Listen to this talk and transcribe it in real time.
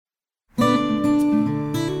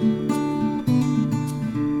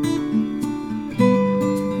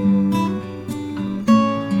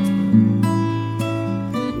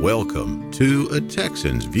to A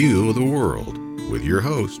Texan's View of the World with your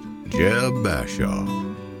host, Jeb Bashaw.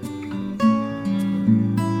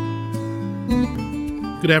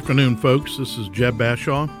 Good afternoon, folks. This is Jeb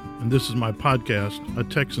Bashaw, and this is my podcast, A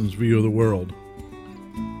Texan's View of the World.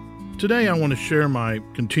 Today, I want to share my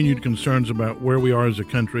continued concerns about where we are as a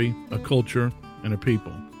country, a culture, and a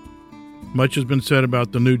people. Much has been said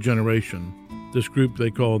about the new generation, this group they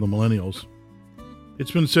call the millennials. It's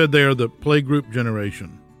been said they are the playgroup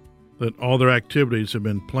generation, that all their activities have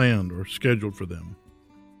been planned or scheduled for them.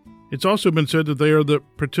 It's also been said that they are the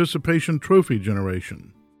participation trophy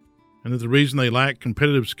generation, and that the reason they lack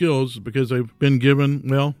competitive skills is because they've been given,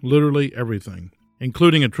 well, literally everything,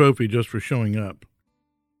 including a trophy just for showing up.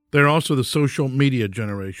 They're also the social media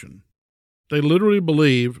generation. They literally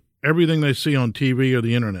believe everything they see on TV or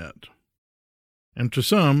the internet. And to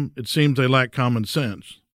some, it seems they lack common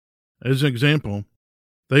sense. As an example,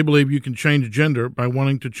 they believe you can change gender by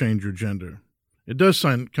wanting to change your gender. It does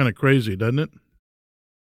sound kind of crazy, doesn't it?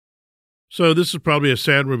 So this is probably a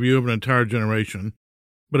sad review of an entire generation.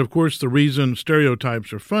 But of course, the reason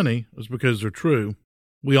stereotypes are funny is because they're true.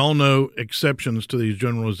 We all know exceptions to these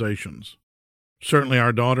generalizations. Certainly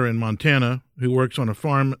our daughter in Montana, who works on a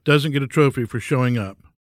farm, doesn't get a trophy for showing up.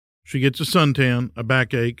 She gets a suntan, a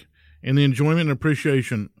backache, and the enjoyment and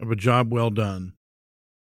appreciation of a job well done.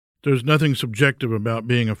 There's nothing subjective about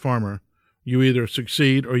being a farmer. You either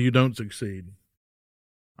succeed or you don't succeed.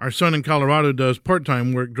 Our son in Colorado does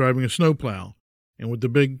part-time work driving a snowplow, and with the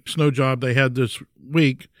big snow job they had this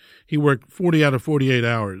week, he worked 40 out of 48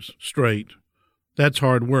 hours straight. That's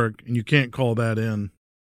hard work, and you can't call that in.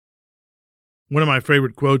 One of my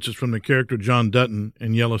favorite quotes is from the character John Dutton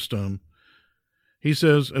in Yellowstone. He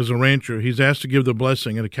says, as a rancher, he's asked to give the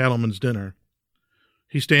blessing at a cattleman's dinner.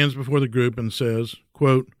 He stands before the group and says,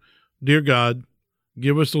 quote, "Dear God,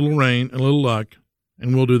 give us a little rain and a little luck,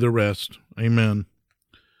 and we'll do the rest. Amen."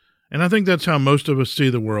 And I think that's how most of us see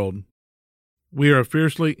the world. We are a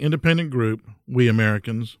fiercely independent group, we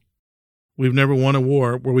Americans. We've never won a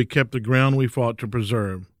war where we kept the ground we fought to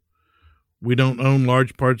preserve. We don't own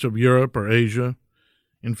large parts of Europe or Asia.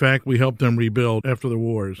 In fact, we helped them rebuild after the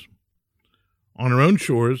wars. On our own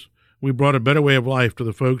shores, we brought a better way of life to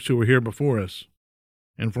the folks who were here before us.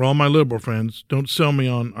 And for all my liberal friends, don't sell me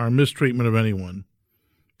on our mistreatment of anyone.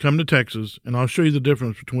 Come to Texas, and I'll show you the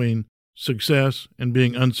difference between success and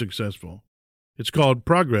being unsuccessful. It's called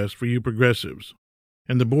progress for you progressives,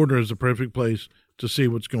 and the border is the perfect place to see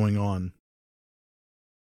what's going on.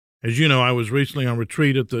 As you know, I was recently on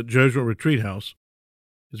retreat at the Jesuit Retreat House.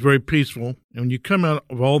 It's very peaceful, and when you come out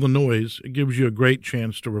of all the noise, it gives you a great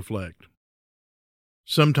chance to reflect.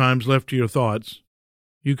 Sometimes, left to your thoughts,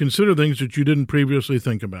 you consider things that you didn't previously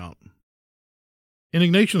think about. In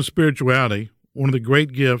Ignatian spirituality, one of the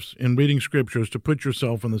great gifts in reading Scripture is to put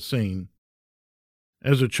yourself in the scene.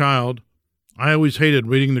 As a child, I always hated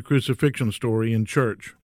reading the crucifixion story in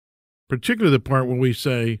church, particularly the part where we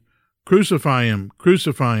say, "Crucify him,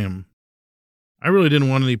 crucify him." I really didn't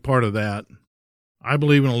want any part of that. I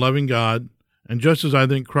believe in a loving God, and just as I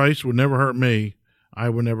think Christ would never hurt me, I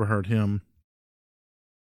would never hurt him.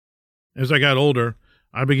 As I got older,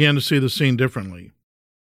 I began to see the scene differently.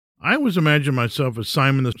 I always imagined myself as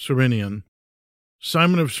Simon the Cyrenian.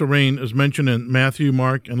 Simon of Cyrene is mentioned in Matthew,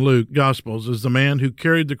 Mark, and Luke Gospels as the man who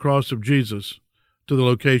carried the cross of Jesus to the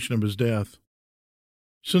location of his death.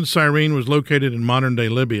 Since Cyrene was located in modern-day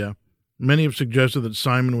Libya, many have suggested that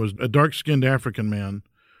Simon was a dark-skinned African man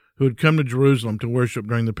who had come to Jerusalem to worship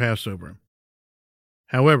during the Passover.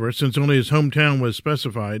 However, since only his hometown was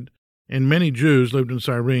specified, and many Jews lived in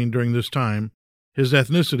Cyrene during this time, his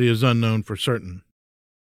ethnicity is unknown for certain.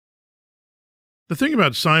 The thing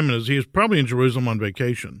about Simon is he is probably in Jerusalem on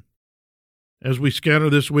vacation. As we scatter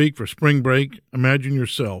this week for spring break, imagine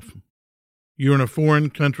yourself. You're in a foreign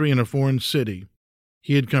country in a foreign city.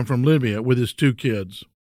 He had come from Libya with his 2 kids.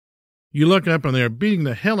 You look up and they are beating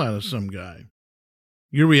the hell out of some guy.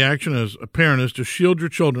 Your reaction as a parent is to shield your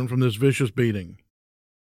children from this vicious beating.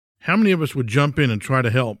 How many of us would jump in and try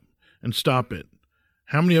to help and stop it?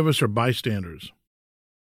 How many of us are bystanders?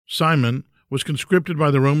 Simon was conscripted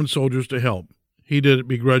by the Roman soldiers to help. He did it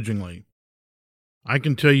begrudgingly. I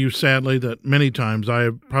can tell you sadly that many times I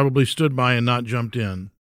have probably stood by and not jumped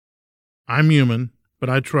in. I'm human, but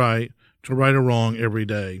I try to right a wrong every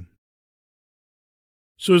day.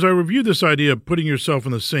 So as I reviewed this idea of putting yourself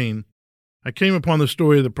in the scene, I came upon the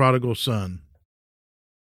story of the prodigal son.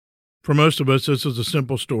 For most of us, this is a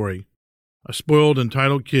simple story. A spoiled,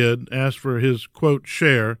 entitled kid asks for his, quote,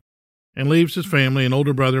 share, and leaves his family and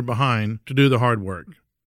older brother behind to do the hard work.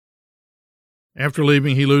 After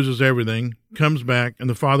leaving, he loses everything, comes back, and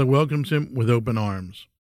the father welcomes him with open arms.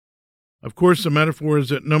 Of course, the metaphor is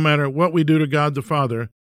that no matter what we do to God the Father,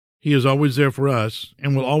 He is always there for us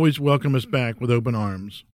and will always welcome us back with open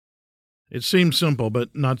arms. It seems simple,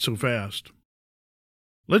 but not so fast.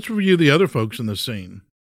 Let's review the other folks in the scene.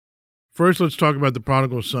 First, let's talk about the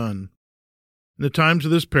prodigal son. In the times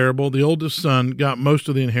of this parable, the oldest son got most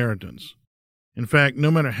of the inheritance. In fact,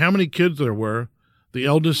 no matter how many kids there were, the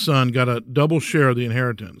eldest son got a double share of the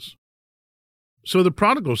inheritance. So the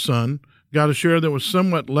prodigal son got a share that was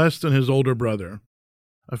somewhat less than his older brother,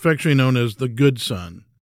 affectionately known as the good son.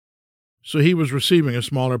 So he was receiving a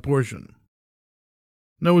smaller portion.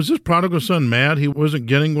 Now, was this prodigal son mad he wasn't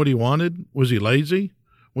getting what he wanted? Was he lazy?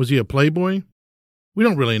 Was he a playboy? We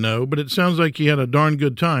don't really know, but it sounds like he had a darn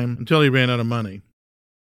good time until he ran out of money.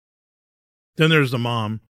 Then there's the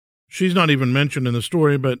mom. She's not even mentioned in the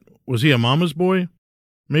story, but was he a mama's boy?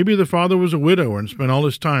 Maybe the father was a widower and spent all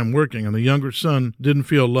his time working, and the younger son didn't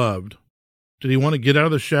feel loved. Did he want to get out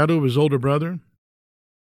of the shadow of his older brother?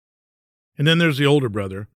 And then there's the older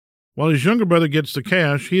brother. While his younger brother gets the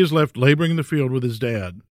cash, he is left laboring in the field with his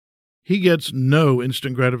dad. He gets no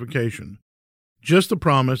instant gratification, just the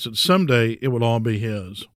promise that someday it will all be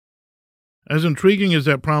his. As intriguing as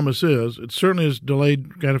that promise is, it certainly is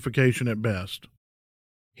delayed gratification at best.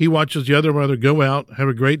 He watches the other brother go out, have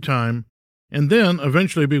a great time, and then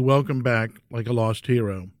eventually be welcomed back like a lost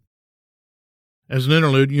hero. As an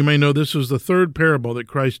interlude, you may know this is the third parable that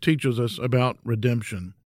Christ teaches us about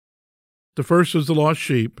redemption. The first is the lost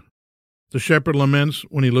sheep. The shepherd laments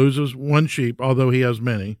when he loses one sheep, although he has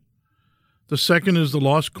many. The second is the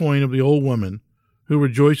lost coin of the old woman, who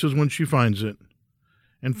rejoices when she finds it.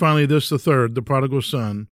 And finally, the third, the prodigal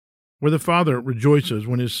son, where the father rejoices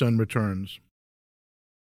when his son returns.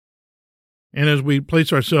 And as we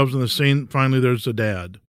place ourselves in the scene, finally there's the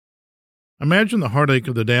dad. Imagine the heartache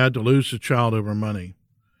of the dad to lose his child over money.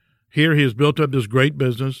 Here he has built up this great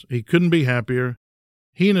business. He couldn't be happier.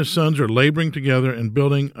 He and his sons are laboring together and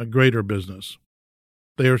building a greater business.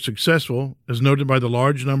 They are successful, as noted by the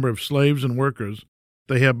large number of slaves and workers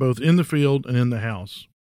they have both in the field and in the house.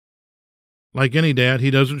 Like any dad,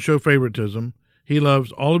 he doesn't show favoritism. He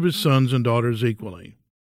loves all of his sons and daughters equally.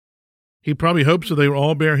 He probably hopes that they will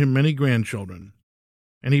all bear him many grandchildren.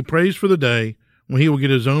 And he prays for the day when he will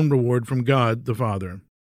get his own reward from God the Father.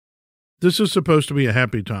 This is supposed to be a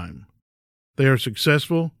happy time. They are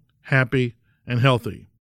successful, happy, and healthy.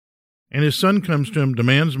 And his son comes to him,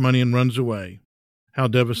 demands money, and runs away. How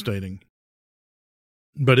devastating.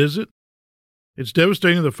 But is it? It's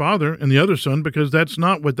devastating to the father and the other son because that's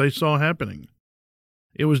not what they saw happening.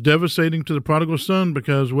 It was devastating to the prodigal son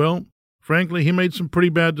because, well, frankly, he made some pretty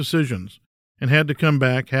bad decisions and had to come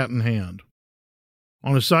back hat in hand.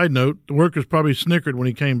 On a side note, the workers probably snickered when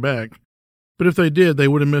he came back, but if they did, they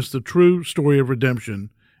would have missed the true story of redemption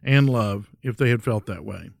and love if they had felt that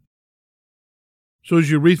way. So as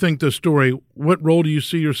you rethink this story, what role do you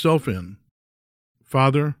see yourself in?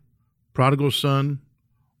 Father, prodigal son,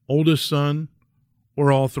 oldest son,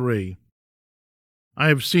 or all three? I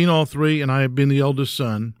have seen all three, and I have been the eldest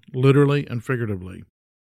son, literally and figuratively.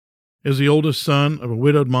 As the oldest son of a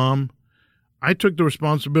widowed mom, I took the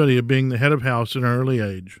responsibility of being the head of house at an early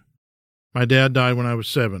age. My dad died when I was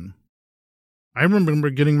 7. I remember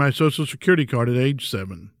getting my Social Security card at age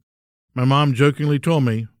 7. My mom jokingly told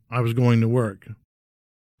me I was going to work.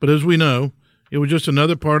 But as we know, it was just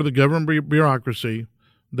another part of the government bureaucracy,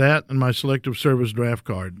 that and my selective service draft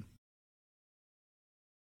card.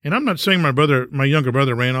 And I'm not saying my younger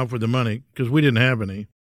brother ran off with the money, because we didn't have any.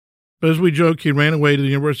 But as we joke, he ran away to the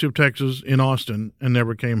University of Texas in Austin and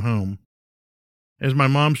never came home. As my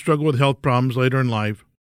mom struggled with health problems later in life,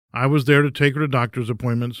 I was there to take her to doctor's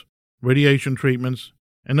appointments, radiation treatments,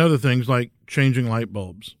 and other things like changing light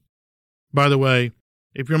bulbs. By the way,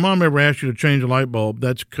 if your mom ever asks you to change a light bulb,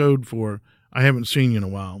 that's code for, I haven't seen you in a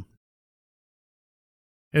while.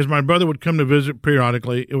 As my brother would come to visit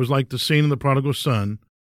periodically, it was like the scene in The Prodigal Son,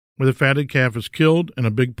 where the fatted calf is killed and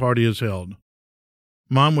a big party is held.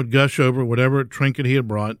 Mom would gush over whatever trinket he had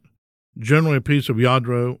brought, generally a piece of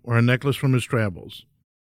yadro or a necklace from his travels.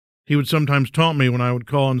 He would sometimes taunt me when I would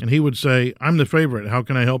call, and he would say, "I'm the favorite, how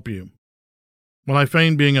can I help you?" While I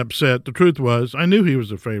feigned being upset, the truth was I knew he was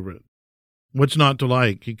the favorite. What's not to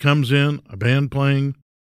like? He comes in, a band playing,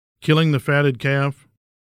 killing the fatted calf.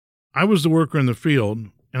 I was the worker in the field,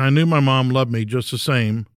 and I knew my mom loved me just the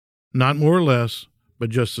same, not more or less, but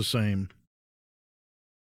just the same.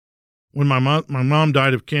 When my mom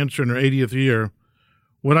died of cancer in her 80th year,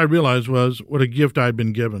 what I realized was what a gift I had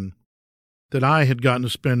been given, that I had gotten to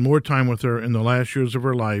spend more time with her in the last years of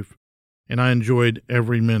her life, and I enjoyed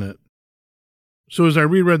every minute. So as I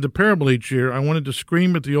reread the parable each year, I wanted to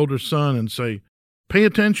scream at the older son and say, "Pay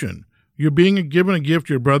attention. You're being given a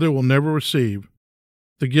gift your brother will never receive,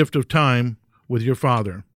 the gift of time with your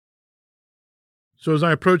Father. So as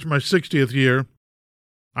I approach my 60th year,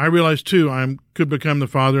 I realized too I could become the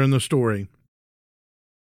father in the story.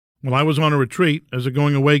 While I was on a retreat as a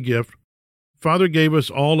going-away gift, Father gave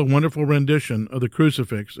us all a wonderful rendition of the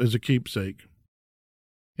crucifix as a keepsake.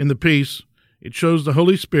 In the piece, it shows the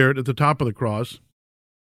Holy Spirit at the top of the cross,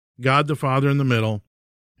 God the Father in the middle,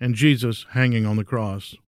 and Jesus hanging on the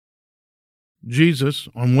cross. Jesus,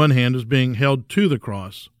 on one hand, is being held to the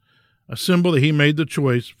cross, a symbol that he made the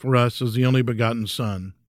choice for us as the only begotten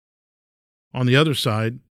Son. On the other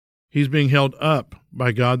side, he's being held up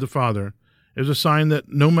by God the Father as a sign that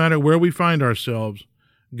no matter where we find ourselves,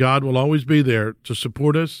 God will always be there to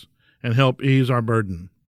support us and help ease our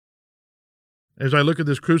burden. As I look at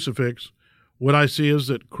this crucifix, what I see is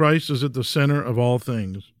that Christ is at the center of all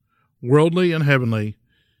things, worldly and heavenly,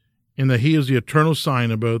 in that he is the eternal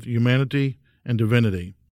sign of both humanity and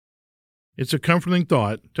divinity. It's a comforting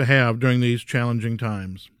thought to have during these challenging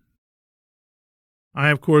times. I,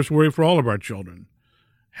 of course, worry for all of our children.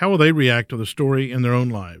 How will they react to the story in their own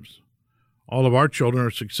lives? All of our children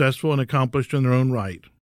are successful and accomplished in their own right.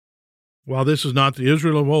 While this is not the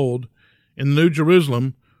Israel of old, in the New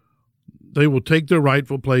Jerusalem, they will take their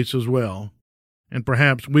rightful place as well, and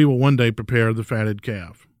perhaps we will one day prepare the fatted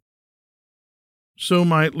calf. So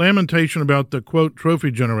my lamentation about the, quote,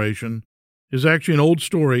 trophy generation is actually an old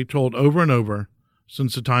story told over and over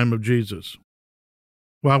since the time of Jesus.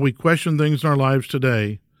 While we question things in our lives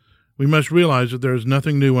today, we must realize that there is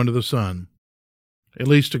nothing new under the sun, at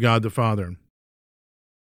least to God the Father.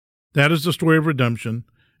 That is the story of redemption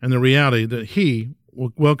and the reality that he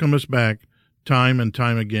will welcome us back time and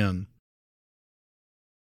time again.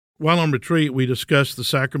 While on retreat, we discussed the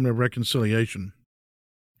sacrament of reconciliation.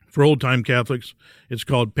 For old-time Catholics, it's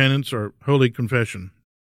called penance or holy confession.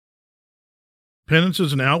 Penance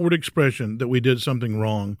is an outward expression that we did something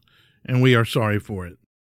wrong, and we are sorry for it.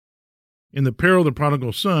 In the parable of the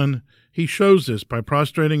prodigal son, he shows this by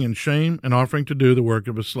prostrating in shame and offering to do the work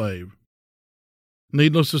of a slave.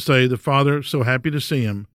 Needless to say, the father, so happy to see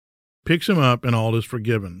him, picks him up and all is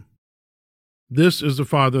forgiven. This is the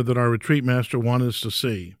Father that our retreat master wanted us to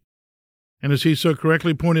see. And as he so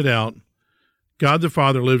correctly pointed out, God the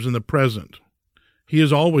Father lives in the present. He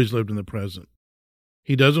has always lived in the present.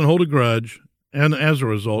 He doesn't hold a grudge, and as a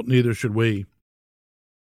result, neither should we.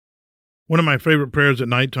 One of my favorite prayers at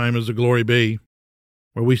nighttime is the Glory Be,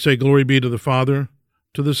 where we say glory be to the Father,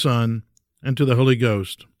 to the Son, and to the Holy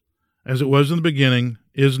Ghost, as it was in the beginning,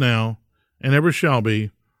 is now, and ever shall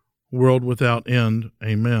be, world without end.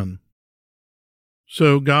 Amen.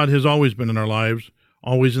 So God has always been in our lives,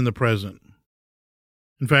 always in the present.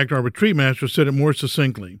 In fact, our retreat master said it more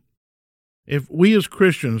succinctly. If we as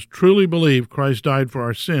Christians truly believe Christ died for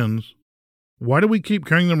our sins, why do we keep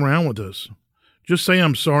carrying them around with us? Just say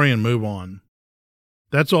I'm sorry and move on.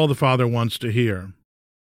 That's all the Father wants to hear.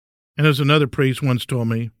 And as another priest once told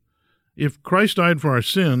me, if Christ died for our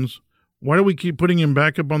sins, why do we keep putting him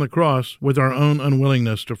back up on the cross with our own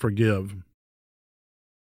unwillingness to forgive?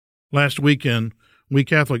 Last weekend, we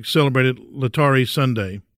Catholics celebrated Laetare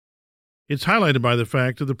Sunday. It's highlighted by the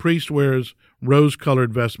fact that the priest wears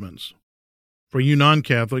rose-colored vestments. For you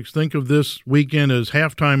non-Catholics, think of this weekend as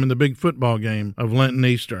halftime in the big football game of Lent and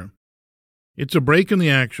Easter. It's a break in the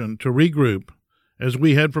action to regroup as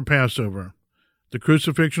we head for Passover, the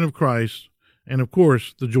crucifixion of Christ, and of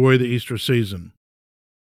course, the joy of the Easter season.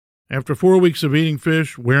 After 4 weeks of eating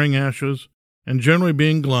fish, wearing ashes, and generally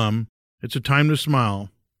being glum, it's a time to smile.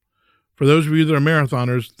 For those of you that are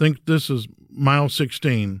marathoners, think this is mile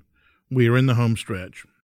 16. We are in the home stretch.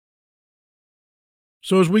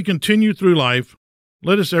 So as we continue through life,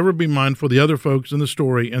 let us ever be mindful of the other folks in the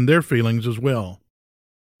story and their feelings as well.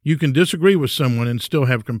 You can disagree with someone and still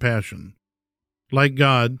have compassion. Like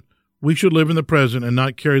God, we should live in the present and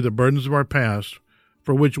not carry the burdens of our past,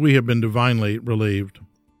 for which we have been divinely relieved.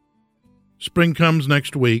 Spring comes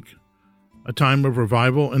next week, a time of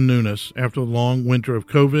revival and newness after the long winter of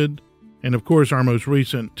COVID and, of course, our most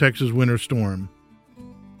recent Texas winter storm.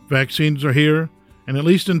 Vaccines are here, and at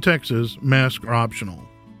least in Texas, masks are optional.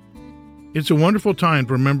 It's a wonderful time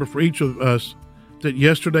to remember for each of us that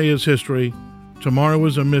yesterday is history, tomorrow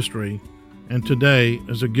is a mystery, and today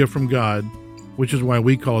is a gift from God, which is why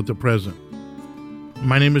we call it the present.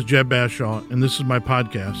 My name is Jeb Bashaw, and this is my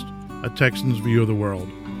podcast, A Texan's View of the World.